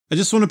I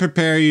just want to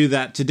prepare you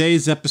that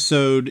today's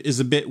episode is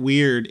a bit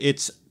weird.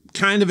 It's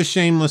kind of a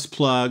shameless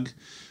plug,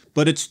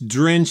 but it's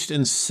drenched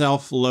in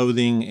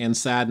self-loathing and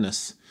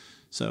sadness.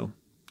 So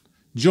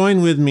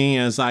join with me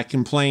as I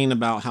complain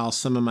about how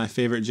some of my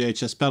favorite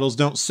JHS pedals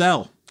don't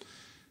sell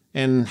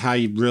and how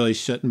you really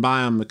shouldn't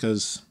buy them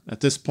because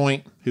at this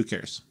point, who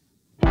cares?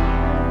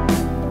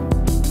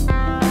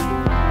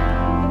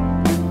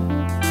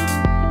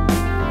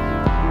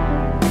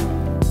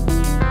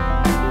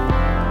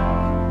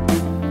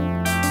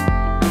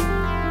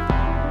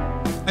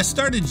 I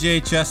started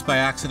JHS by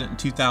accident in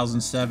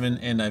 2007,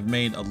 and I've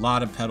made a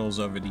lot of pedals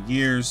over the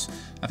years.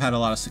 I've had a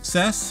lot of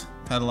success,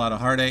 I've had a lot of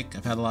heartache,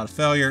 I've had a lot of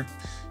failure,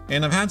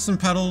 and I've had some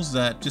pedals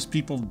that just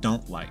people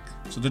don't like.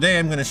 So today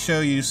I'm going to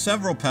show you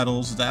several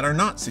pedals that are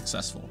not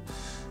successful,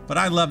 but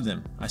I love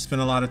them. I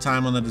spent a lot of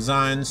time on the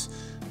designs.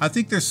 I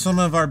think they're some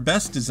of our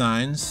best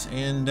designs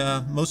and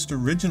most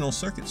original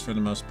circuits for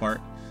the most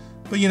part,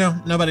 but you know,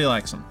 nobody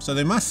likes them, so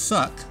they must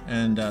suck.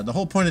 And the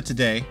whole point of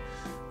today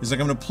is I'm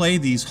going to play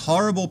these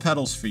horrible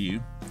pedals for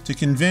you to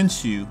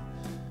convince you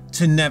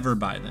to never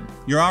buy them.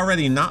 You're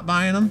already not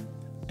buying them,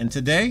 and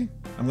today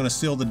I'm going to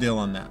seal the deal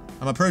on that.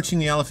 I'm approaching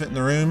the elephant in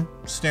the room,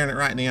 staring it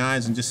right in the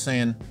eyes and just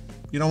saying,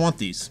 you don't want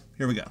these.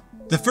 Here we go.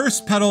 The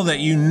first pedal that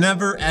you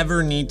never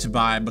ever need to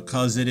buy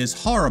because it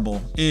is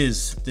horrible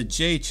is the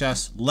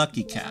JHS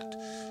Lucky Cat.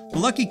 The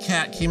Lucky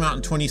Cat came out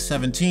in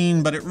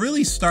 2017, but it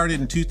really started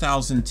in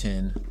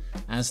 2010.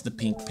 As the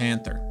Pink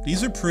Panther.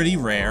 These are pretty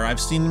rare. I've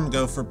seen them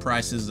go for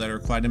prices that are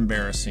quite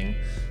embarrassing,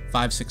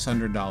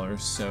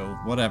 $500–600, so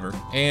whatever.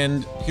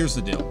 And here's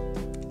the deal.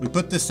 We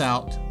put this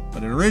out,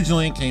 but it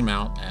originally came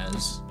out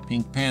as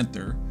Pink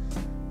Panther,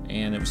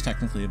 and it was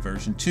technically a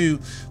version 2.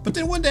 But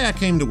then one day I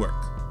came to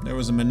work. There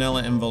was a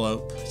manila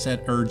envelope, it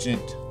said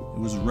urgent. It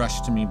was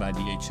rushed to me by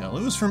DHL.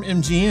 It was from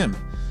MGM.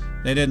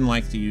 They didn't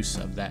like the use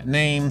of that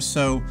name,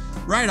 so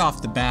right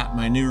off the bat,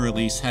 my new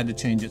release had to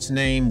change its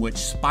name, which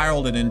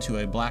spiraled it into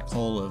a black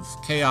hole of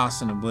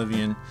chaos and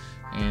oblivion,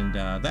 and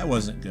that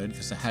wasn't good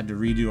because I had to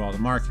redo all the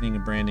marketing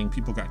and branding.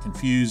 People got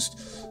confused.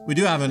 We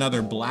do have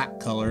another black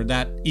color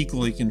that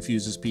equally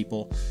confuses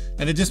people,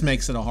 and it just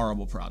makes it a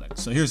horrible product.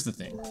 So here's the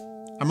thing.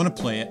 I'm gonna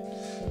play it.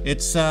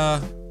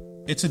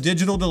 It's a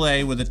digital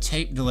delay with a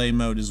tape delay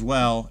mode as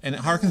well, and it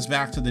harkens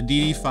back to the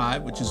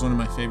DD5, which is one of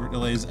my favorite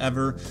delays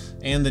ever,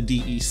 and the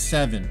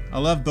DE7. I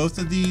love both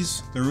of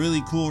these. They're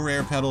really cool,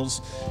 rare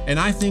pedals, and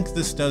I think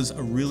this does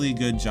a really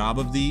good job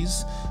of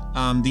these.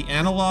 The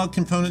analog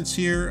components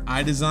here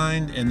I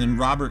designed, and then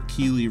Robert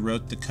Keeley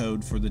wrote the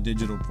code for the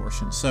digital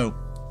portion. So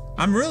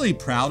I'm really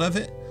proud of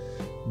it,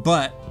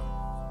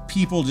 but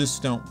people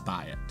just don't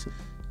buy it.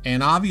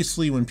 And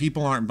obviously when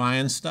people aren't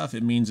buying stuff,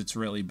 it means it's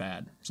really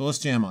bad. So let's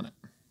jam on it.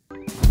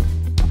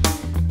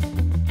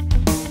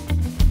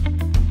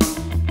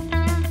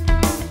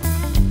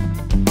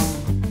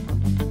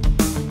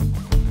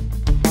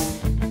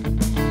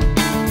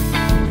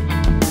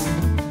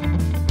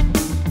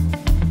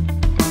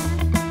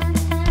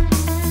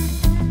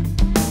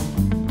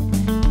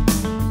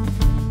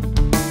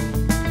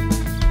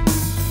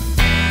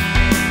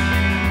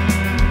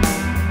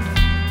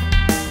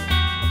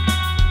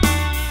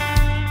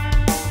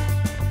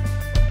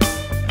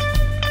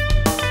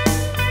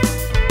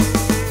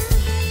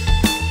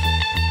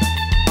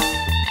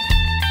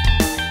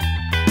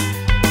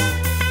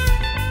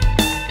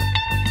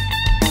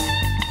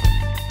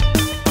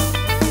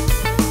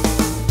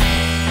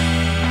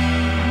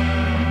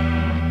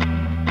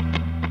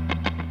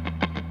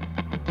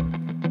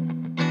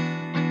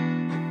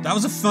 That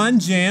was a fun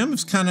jam.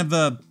 It's kind of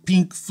a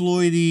Pink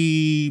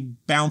Floyd-y,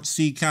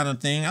 bouncy kind of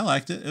thing. I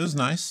liked it. It was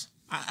nice.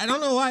 I don't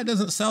know why it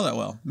doesn't sell that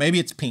well. Maybe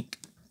it's pink.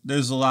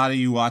 There's a lot of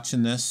you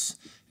watching this,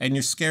 and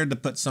you're scared to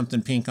put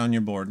something pink on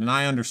your board, and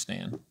I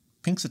understand.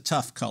 Pink's a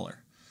tough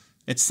color.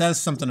 It says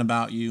something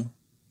about you,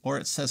 or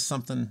it says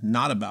something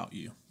not about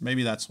you.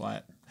 Maybe that's why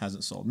it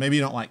hasn't sold. Maybe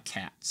you don't like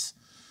cats.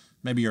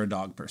 Maybe you're a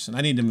dog person.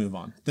 I need to move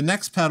on. The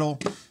next pedal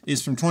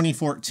is from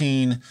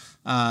 2014.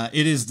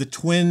 It is the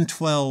Twin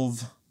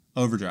 12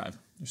 Overdrive.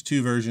 There's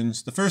two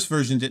versions. The first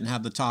version didn't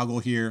have the toggle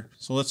here,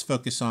 so let's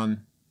focus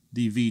on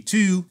the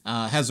V2.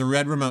 Has a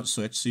red remote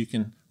switch, so you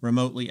can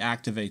remotely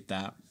activate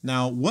that.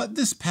 Now, what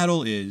this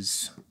pedal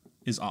is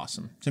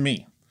awesome to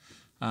me.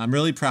 I'm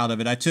really proud of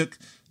it. I took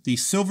the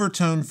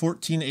Silvertone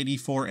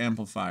 1484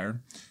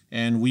 amplifier,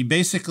 and we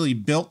basically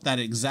built that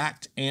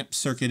exact amp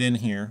circuit in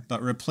here,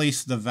 but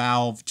replaced the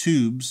valve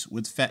tubes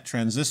with FET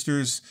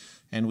transistors,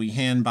 and we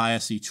hand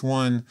bias each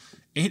one.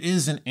 It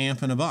is an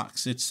amp in a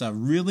box. It's a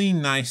really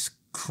nice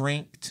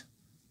cranked,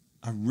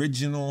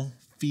 original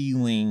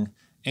feeling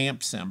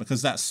amp sound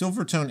because that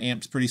Silvertone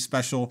amp's pretty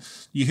special.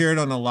 You hear it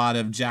on a lot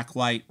of Jack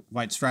White,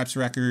 White Stripes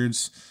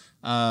records.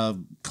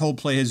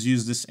 Coldplay has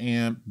used this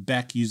amp.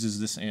 Beck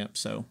uses this amp,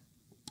 so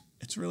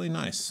it's really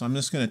nice. So I'm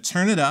just going to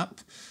turn it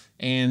up,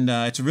 and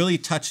it's really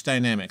touch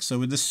dynamic. So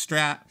with this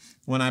Strat,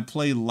 when I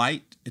play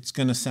light, it's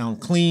going to sound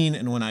clean,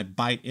 and when I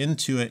bite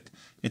into it,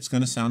 it's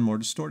going to sound more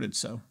distorted.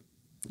 So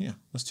yeah,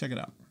 let's check it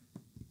out.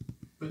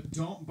 But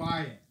don't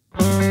buy it.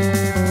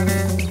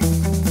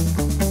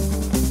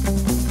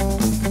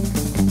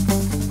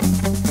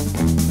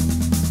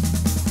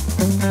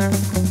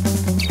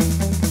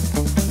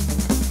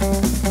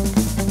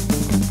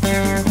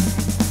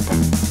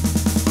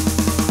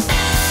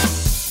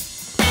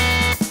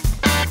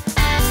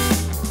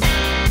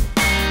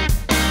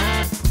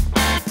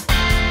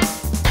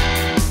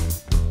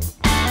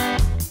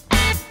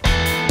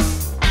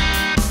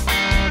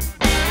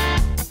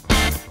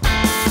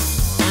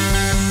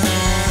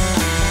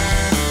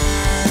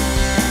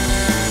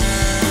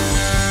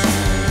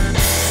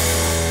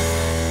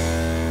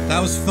 That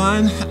was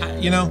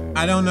fun. You know,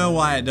 I don't know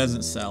why it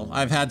doesn't sell.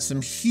 I've had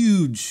some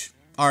huge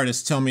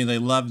artists tell me they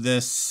love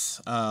this.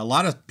 A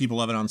lot of people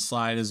love it on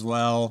slide as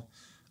well.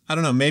 I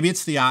don't know, maybe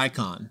it's the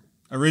icon.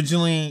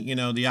 Originally, you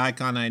know, the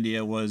icon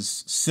idea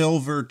was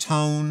silver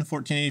tone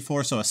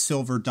 1484, so a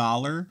silver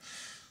dollar.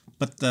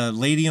 But the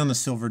lady on the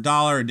silver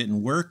dollar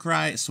didn't work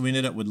right, so we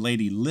ended up with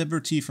Lady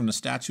Liberty from the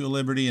Statue of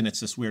Liberty, and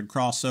it's this weird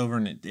crossover,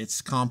 and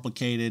it's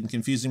complicated and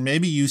confusing.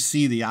 Maybe you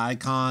see the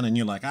icon and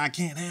you're like, I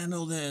can't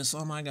handle this.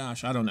 Oh my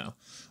gosh, I don't know.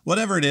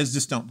 Whatever it is,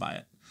 just don't buy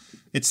it.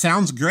 It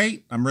sounds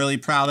great. I'm really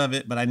proud of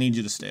it, but I need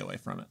you to stay away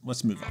from it.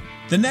 Let's move on.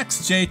 The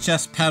next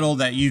JHS pedal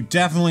that you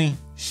definitely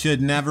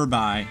should never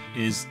buy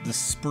is the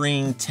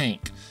Spring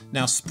Tank.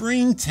 Now,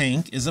 Spring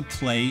Tank is a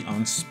play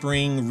on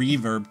Spring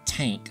Reverb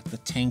Tank, the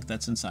tank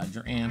that's inside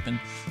your amp. And,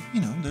 you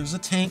know, there's a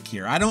tank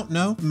here. I don't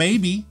know.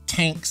 Maybe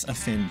tanks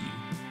offend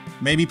you.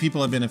 Maybe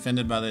people have been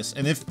offended by this.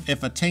 And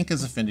if a tank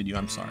has offended you,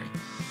 I'm sorry.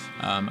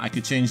 I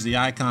could change the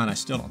icon. I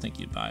still don't think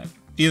you'd buy it.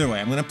 Either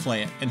way, I'm going to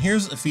play it. And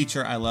here's a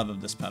feature I love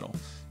of this pedal.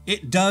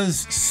 It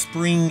does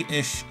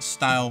spring-ish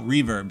style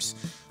reverbs,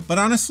 but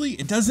honestly,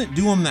 it doesn't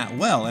do them that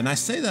well. And I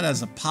say that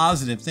as a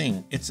positive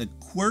thing. It's a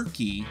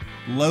quirky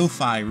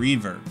lo-fi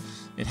reverb.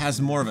 It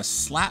has more of a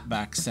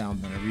slapback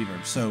sound than a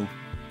reverb. So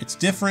it's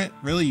different,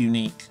 really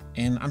unique,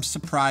 and I'm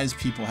surprised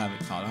people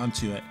haven't caught on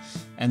to it.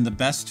 And the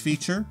best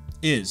feature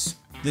is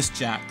this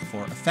jack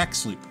for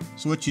effects loop.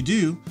 So what you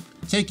do,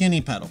 take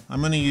any pedal. I'm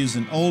going to use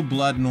an Old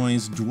Blood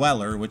Noise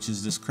Dweller, which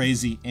is this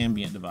crazy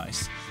ambient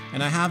device.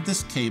 And I have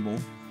this cable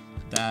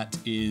that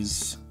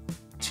is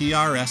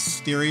TRS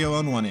stereo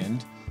on one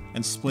end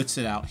and splits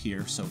it out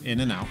here, so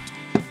in and out.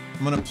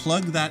 I'm going to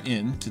plug that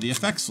in to the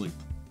effects loop.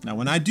 Now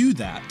when I do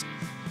that,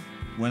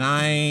 when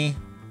I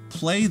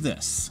play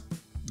this,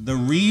 the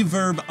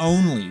reverb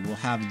only will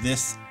have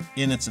this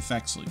in its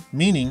effects loop,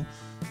 meaning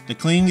the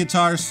clean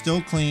guitar is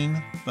still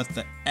clean, but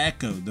the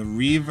echo, the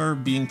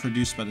reverb being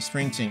produced by the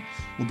Spring Tank,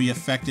 will be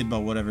affected by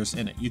whatever's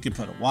in it. You could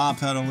put a wah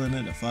pedal in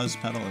it, a fuzz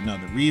pedal,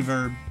 another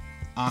reverb,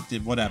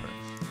 octave, whatever.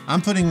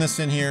 I'm putting this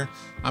in here.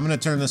 I'm going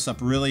to turn this up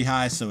really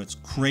high so it's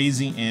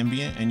crazy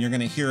ambient, and you're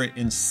going to hear it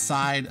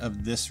inside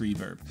of this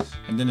reverb.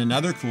 And then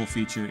another cool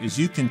feature is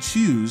you can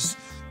choose,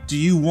 do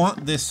you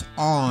want this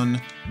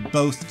on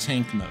both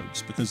tank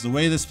modes? Because the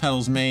way this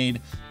pedal's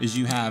made is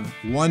you have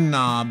one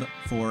knob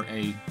for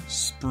a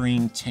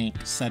Spring Tank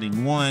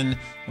setting 1,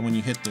 and when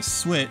you hit the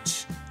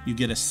switch, you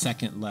get a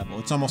second level.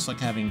 It's almost like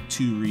having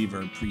 2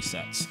 reverb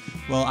presets.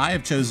 Well, I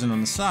have chosen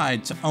on the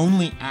side to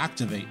only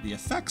activate the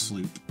effects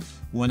loop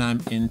when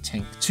I'm in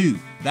tank 2.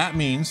 That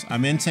means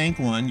I'm in tank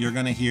 1, you're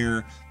gonna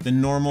hear the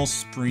normal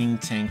Spring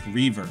Tank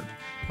reverb.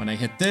 When I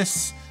hit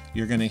this,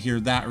 you're gonna hear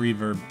that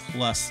reverb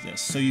plus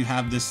this. So you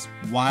have this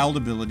wild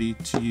ability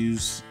to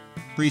use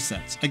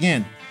presets.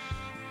 Again,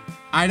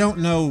 I don't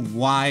know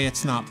why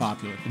it's not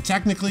popular. And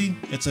technically,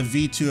 it's a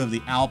V2 of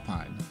the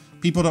Alpine.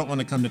 People don't want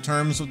to come to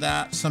terms with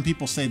that. Some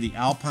people say the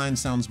Alpine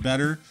sounds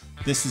better.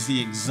 This is the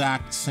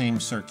exact same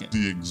circuit.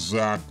 The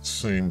exact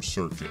same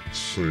circuit.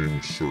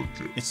 Same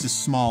circuit. It's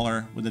just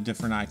smaller with a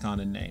different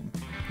icon and name.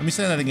 Let me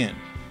say that again.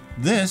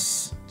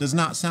 This does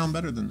not sound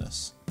better than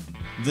this.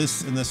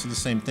 This and this are the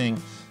same thing.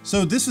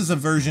 So this is a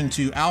version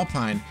 2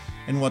 Alpine.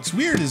 And what's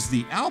weird is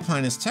the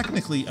Alpine is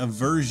technically a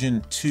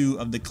version 2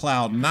 of the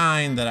Cloud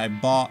 9 that I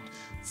bought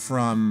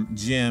from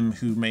Jim,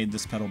 who made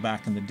this pedal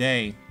back in the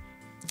day.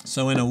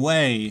 So in a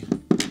way,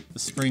 the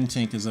Spring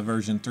Tank is a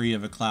version 3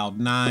 of a Cloud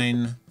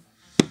 9.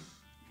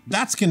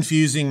 That's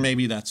confusing,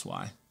 maybe that's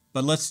why.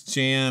 But let's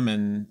jam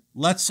and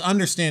let's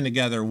understand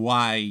together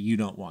why you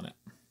don't want it.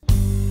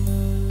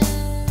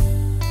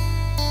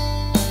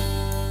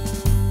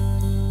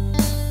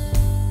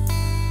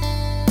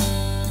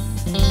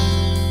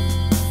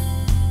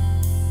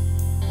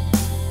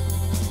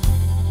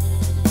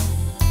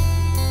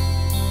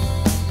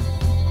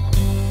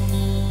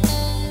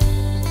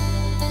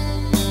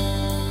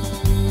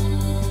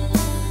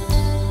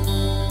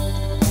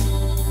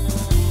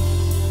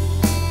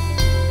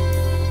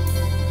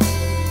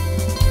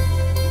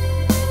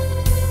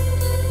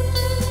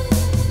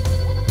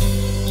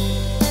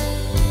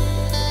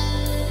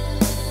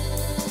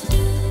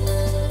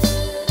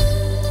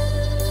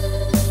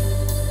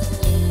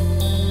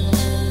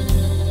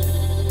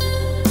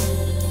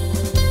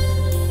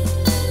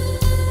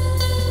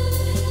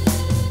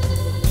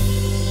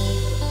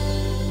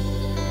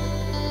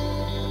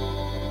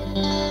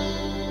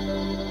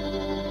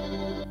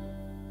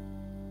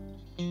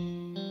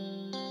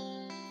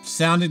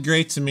 Sounded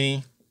great to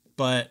me,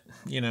 but,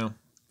 you know,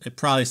 it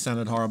probably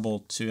sounded horrible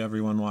to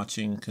everyone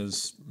watching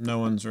because no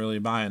one's really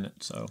buying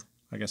it, so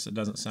I guess it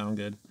doesn't sound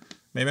good.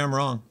 Maybe I'm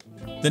wrong.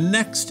 The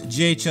next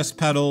JHS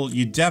pedal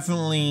you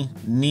definitely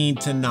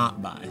need to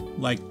not buy.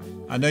 Like,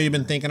 I know you've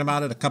been thinking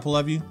about it, a couple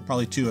of you,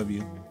 probably 2 of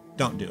you.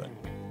 Don't do it.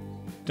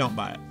 Don't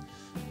buy it.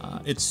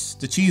 It's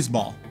the Cheese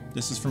Ball.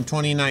 This is from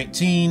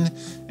 2019,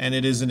 and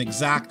it is an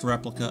exact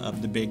replica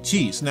of the Big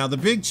Cheese. Now, the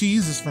Big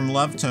Cheese is from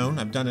Love Tone.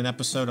 I've done an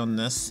episode on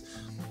this.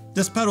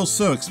 This pedal's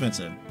so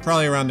expensive,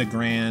 probably around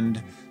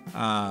 $1,000.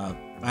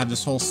 I have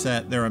this whole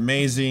set. They're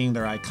amazing.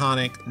 They're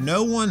iconic.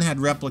 No one had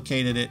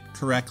replicated it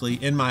correctly,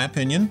 in my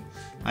opinion.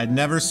 I'd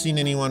never seen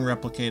anyone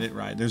replicate it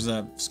right. There's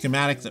a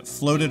schematic that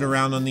floated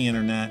around on the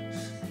internet,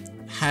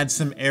 had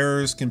some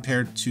errors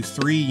compared to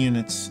 3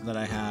 units that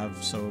I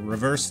have. So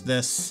reversed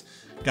this,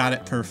 got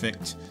it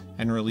perfect,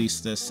 and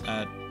released this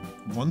at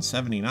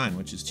 $179,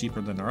 which is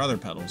cheaper than our other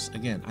pedals.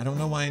 Again, I don't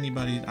know why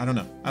anybody, I don't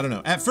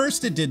know. At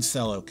first it did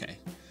sell okay.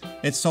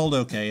 It sold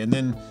okay, and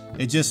then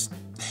it just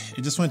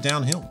went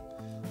downhill.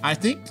 I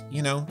think,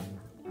 you know,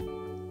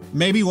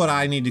 maybe what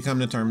I need to come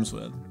to terms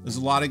with is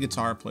a lot of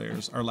guitar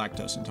players are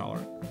lactose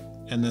intolerant,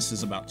 and this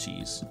is about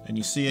cheese. And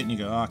you see it and you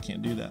go, oh, I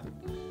can't do that.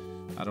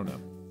 I don't know.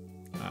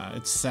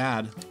 It's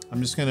sad.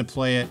 I'm just gonna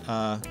play it.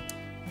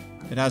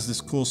 It has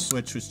this cool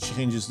switch which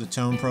changes the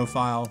tone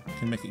profile,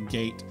 can make it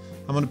gate.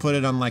 I'm gonna put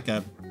it on like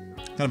a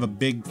kind of a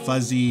big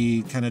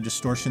fuzzy kind of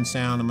distortion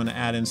sound. I'm gonna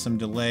add in some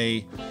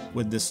delay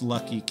with this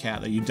Lucky Cat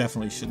that you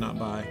definitely should not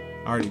buy.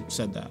 I already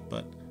said that,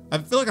 but I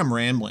feel like I'm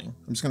rambling.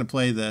 I'm just gonna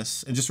play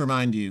this and just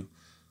remind you,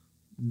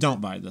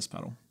 don't buy this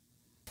pedal.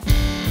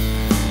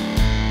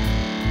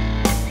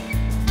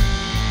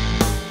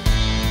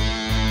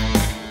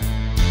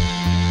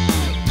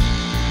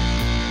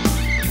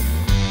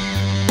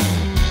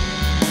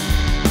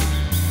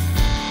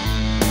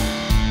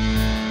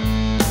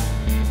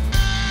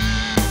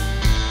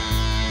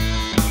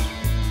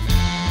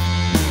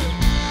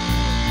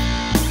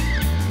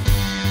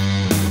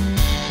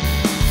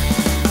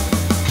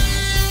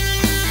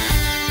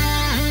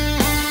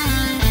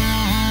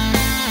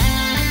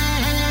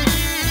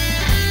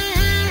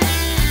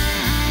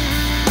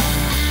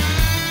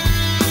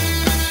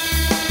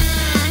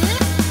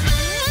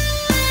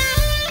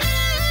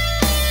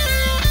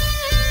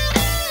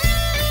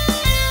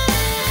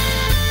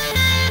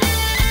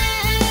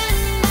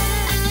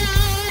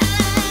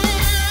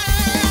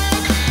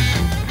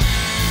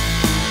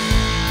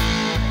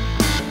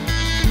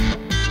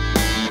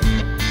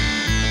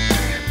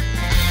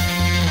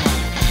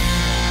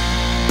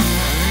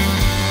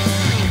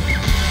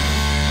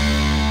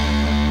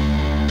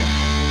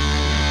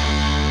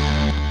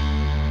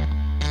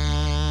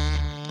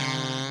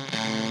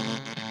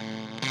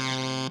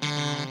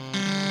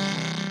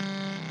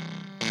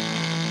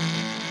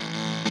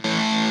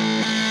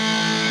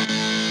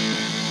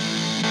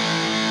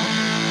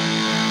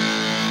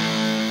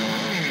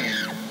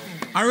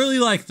 I really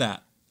like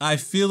that. I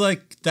feel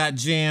like that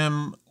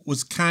jam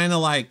was kind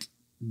of like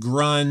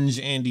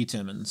grunge Andy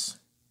Timmons.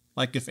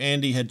 Like if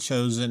Andy had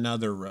chosen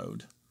another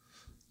road,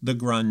 the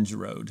grunge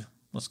road.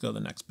 Let's go to the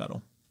next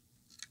pedal.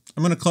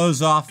 I'm going to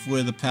close off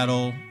with a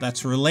pedal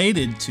that's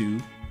related to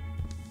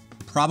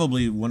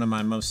probably one of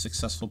my most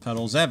successful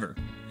pedals ever.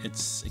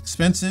 It's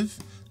expensive.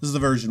 This is the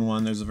version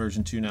 1. There's a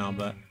version 2 now,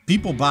 but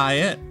people buy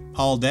it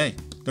all day.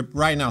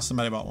 Right now,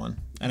 somebody bought one.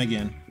 And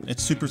again,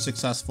 it's super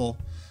successful.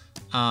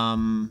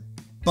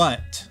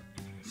 But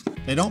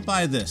they don't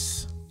buy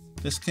this.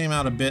 This came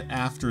out a bit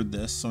after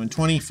this. So in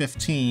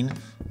 2015,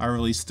 I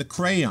released the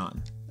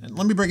Crayon. And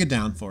let me break it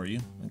down for you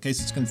in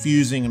case it's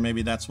confusing and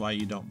maybe that's why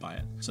you don't buy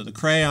it. So the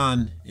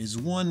Crayon is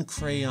one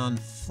crayon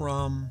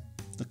from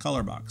the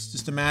Colour Box.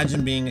 Just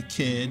imagine being a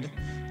kid,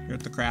 you're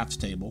at the crafts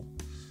table,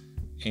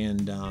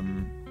 and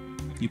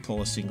you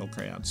pull a single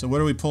crayon. So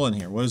what are we pulling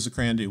here? What does the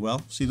crayon do?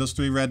 Well, see those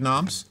 3 red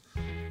knobs?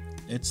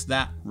 It's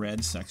that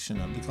red section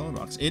of the Colour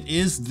Box. It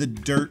is the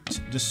dirt,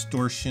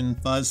 distortion,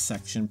 fuzz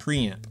section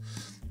preamp.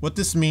 What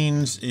this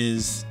means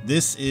is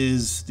this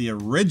is the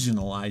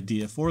original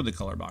idea for the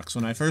Colour Box.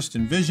 When I first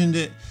envisioned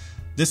it,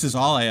 this is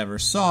all I ever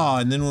saw.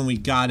 And then when we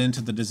got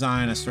into the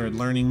design, I started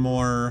learning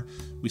more.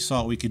 We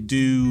saw what we could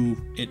do.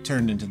 It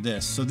turned into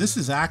this. So this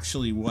is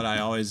actually what I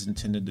always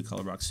intended the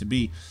Colour Box to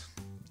be.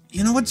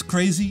 You know what's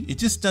crazy? It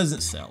just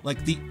doesn't sell.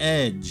 Like the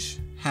Edge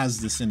has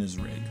this in his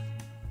rig.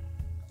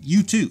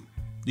 U2.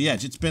 The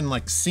Edge, it's been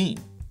like seen.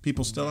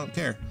 People still don't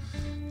care.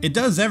 It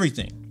does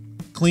everything.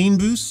 Clean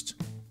boost,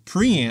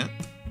 preamp,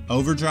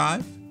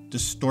 overdrive,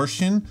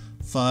 distortion,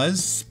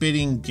 fuzz,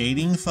 spitting,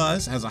 gating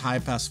fuzz, has a high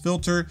pass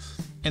filter,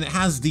 and it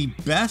has the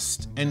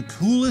best and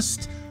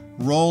coolest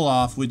roll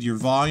off with your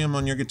volume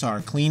on your guitar.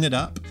 Clean it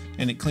up,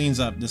 and it cleans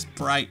up this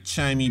bright,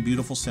 chimey,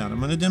 beautiful sound. I'm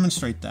gonna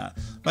demonstrate that.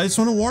 But I just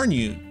wanna warn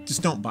you,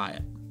 just don't buy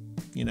it.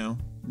 You know,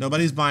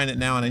 nobody's buying it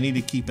now, and I need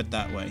to keep it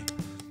that way.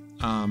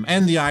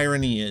 And the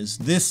irony is,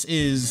 this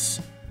is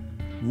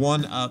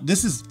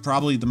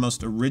probably the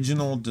most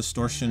original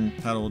distortion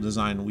pedal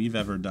design we've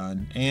ever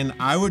done. And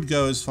I would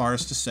go as far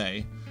as to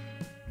say,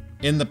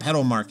 in the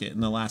pedal market in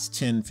the last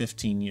 10,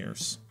 15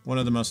 years, one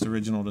of the most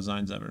original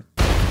designs ever.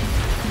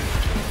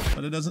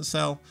 But it doesn't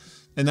sell,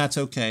 and that's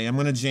okay. I'm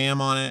gonna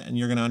jam on it and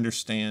you're gonna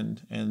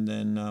understand, and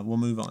then we'll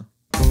move on.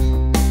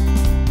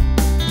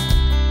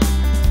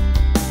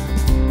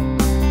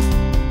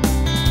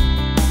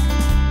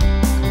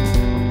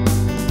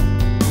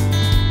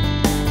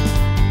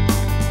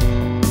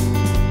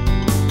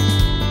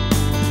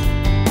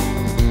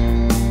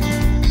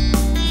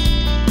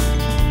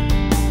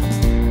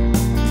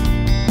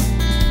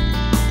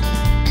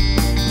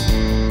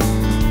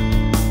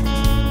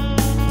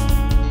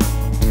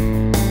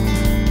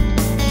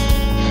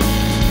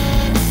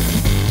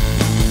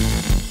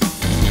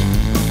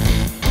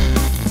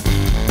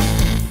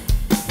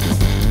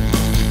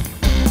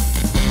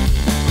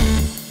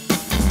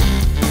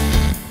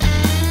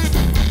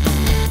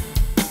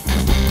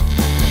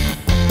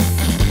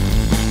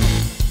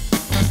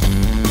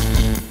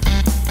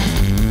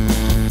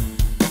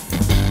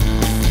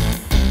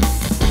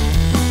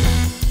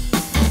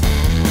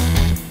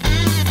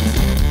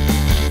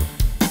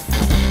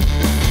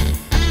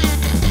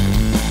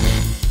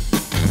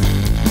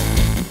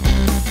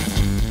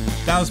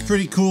 That was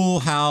pretty cool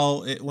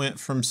how it went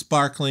from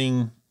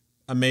sparkling,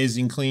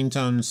 amazing clean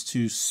tones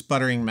to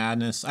sputtering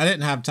madness. I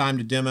didn't have time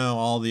to demo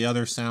all the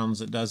other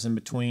sounds it does in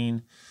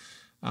between,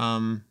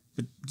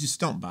 but just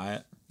don't buy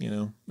it. You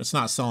know, it's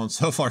not selling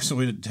so far, so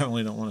we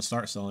definitely don't want to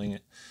start selling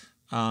it.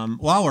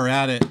 While we're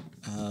at it,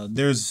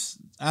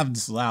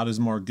 I've Loud is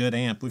more good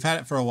amp. We've had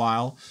it for a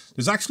while.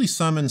 There's actually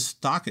some in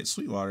stock at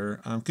Sweetwater.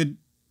 Could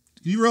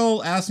you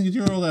roll, Aston, could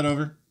you roll that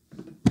over?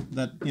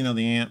 That, you know,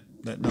 the amp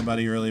that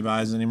nobody really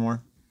buys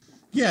anymore.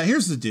 Yeah,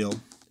 here's the deal.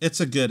 It's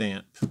a good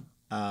amp.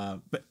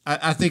 But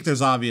I think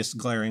there's obvious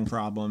glaring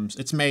problems.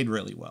 It's made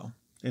really well.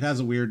 It has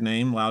a weird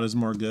name, Loud is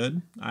More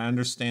Good. I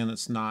understand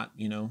it's not,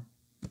 you know,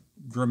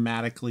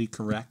 grammatically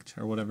correct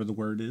or whatever the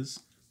word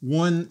is.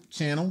 One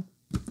channel.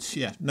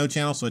 Yeah, no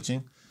channel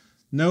switching.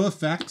 No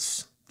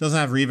effects. Doesn't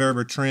have reverb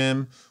or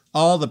trim.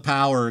 All the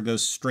power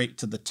goes straight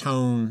to the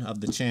tone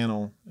of the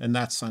channel, and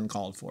that's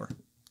uncalled for.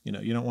 You know,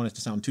 you don't want it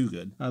to sound too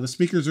good. The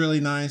speaker's really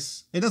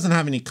nice. It doesn't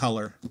have any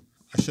color.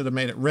 I should have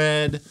made it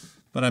red,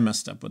 but I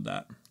messed up with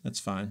that. It's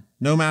fine.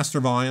 No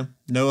master volume.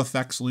 No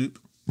effects loop.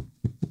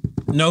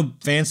 No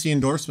fancy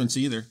endorsements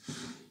either.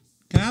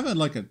 Can I have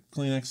like a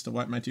Kleenex to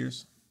wipe my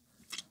tears?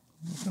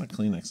 What kind of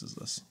Kleenex is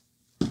this?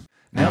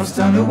 Now it's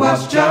time to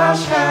watch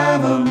Josh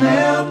have a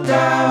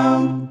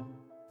meltdown.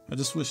 I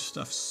just wish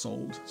stuff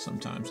sold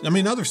sometimes. I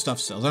mean, other stuff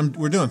sells.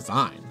 We're doing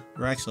fine.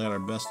 We're actually at our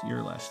best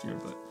year last year,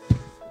 but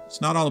it's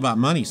not all about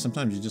money.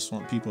 Sometimes you just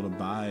want people to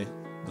buy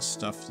the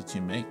stuff that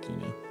you make, you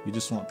know. You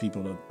just want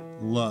people to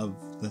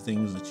love the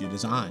things that you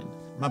design.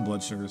 My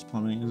blood sugar is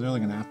plummeting. Is there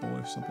like an apple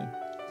or something?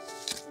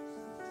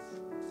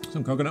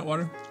 Some coconut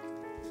water?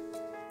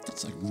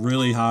 It's like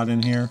really hot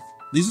in here.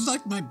 These are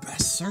like my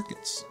best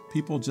circuits.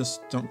 People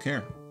just don't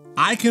care.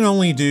 I can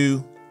only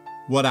do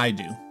what I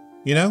do,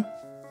 you know?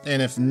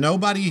 And if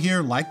nobody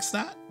here likes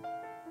that,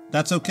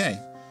 that's okay.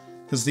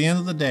 Because at the end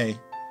of the day,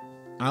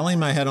 I lay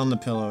my head on the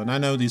pillow and I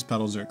know these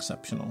pedals are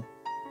exceptional.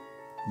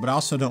 But I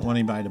also don't want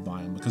anybody to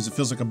buy them because it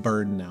feels like a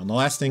burden now. And the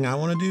last thing I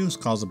want to do is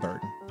cause a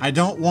burden. I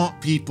don't want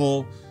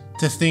people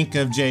to think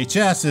of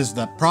JHS as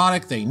the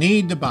product they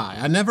need to buy.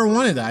 I never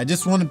wanted that. I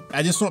just want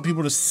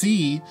people to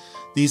see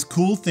these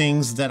cool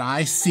things that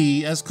I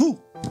see as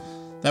cool,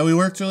 that we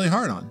worked really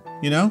hard on.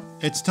 You know,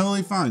 it's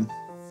totally fine.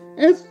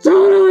 It's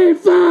totally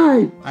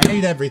fine. I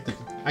hate everything.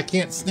 I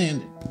can't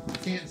stand it. I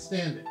can't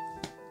stand it.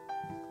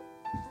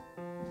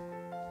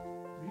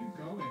 Where are you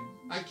going?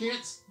 I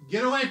can't.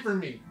 Get away from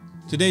me.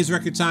 Today's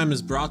record time is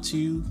brought to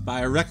you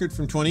by a record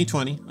from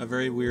 2020, a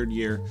very weird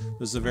year. It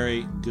was a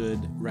very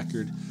good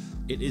record.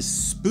 It is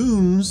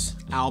Spoon's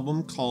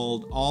album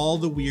called All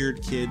the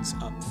Weird Kids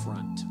Up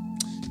Front.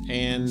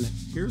 And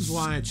here's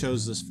why I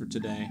chose this for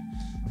today.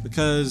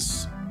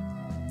 Because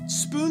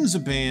Spoon's a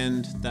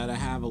band that I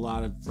have a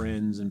lot of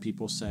friends and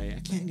people say, I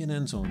can't get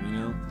into them, you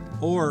know?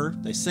 Or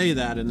they say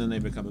that and then they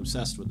become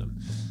obsessed with them.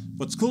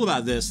 What's cool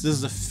about this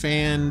is a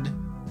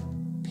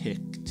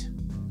fan-picked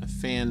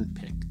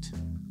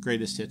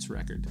greatest hits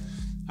record.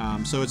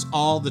 So it's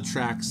all the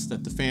tracks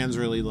that the fans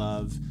really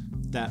love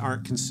that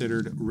aren't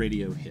considered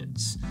radio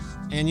hits.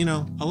 And you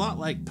know, a lot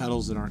like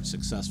pedals that aren't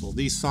successful.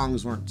 These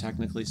songs weren't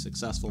technically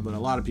successful, but a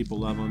lot of people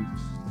love them.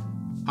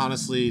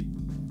 Honestly,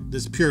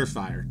 this is pure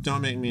fire. Don't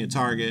Make Me a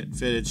Target,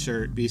 Fitted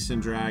Shirt, Beast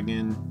and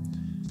Dragon,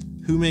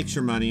 Who Makes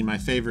Your Money. My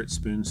favorite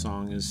Spoon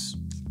song is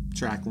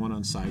track 1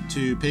 on side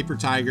 2. Paper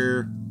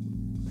Tiger.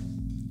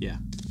 Yeah,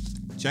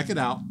 check it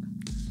out.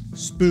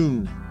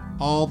 Spoon,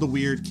 All the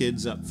Weird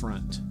Kids Up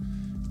Front.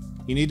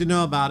 You need to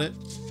know about it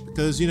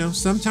because, you know,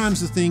 sometimes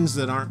the things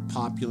that aren't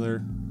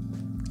popular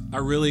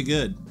are really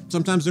good.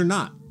 Sometimes they're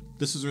not.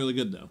 This is really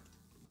good though.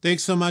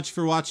 Thanks so much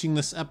for watching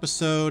this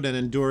episode and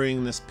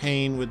enduring this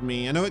pain with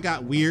me. I know it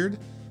got weird,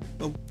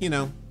 but you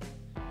know,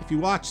 if you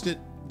watched it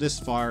this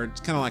far,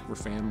 it's kind of like we're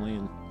family,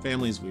 and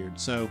family's weird.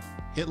 So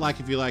hit like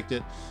if you liked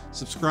it,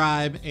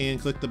 subscribe,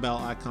 and click the bell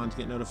icon to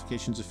get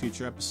notifications of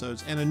future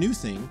episodes. And a new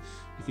thing,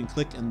 you can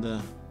click in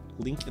the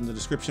link in the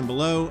description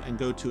below and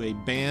go to a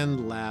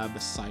band lab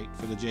site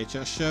for the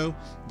JHS show.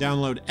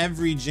 Download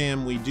every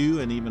jam we do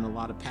and even a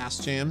lot of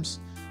past jams,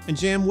 and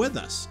jam with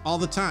us all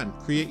the time.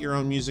 Create your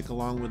own music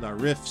along with our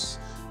riffs,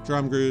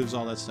 drum grooves,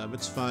 all that stuff.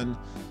 It's fun.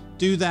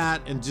 Do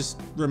that, and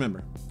just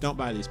remember, don't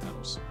buy these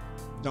pedals.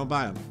 Don't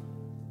buy them.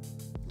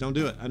 Don't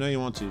do it. I know you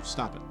want to.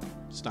 Stop it.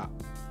 Stop.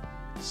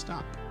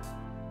 Stop.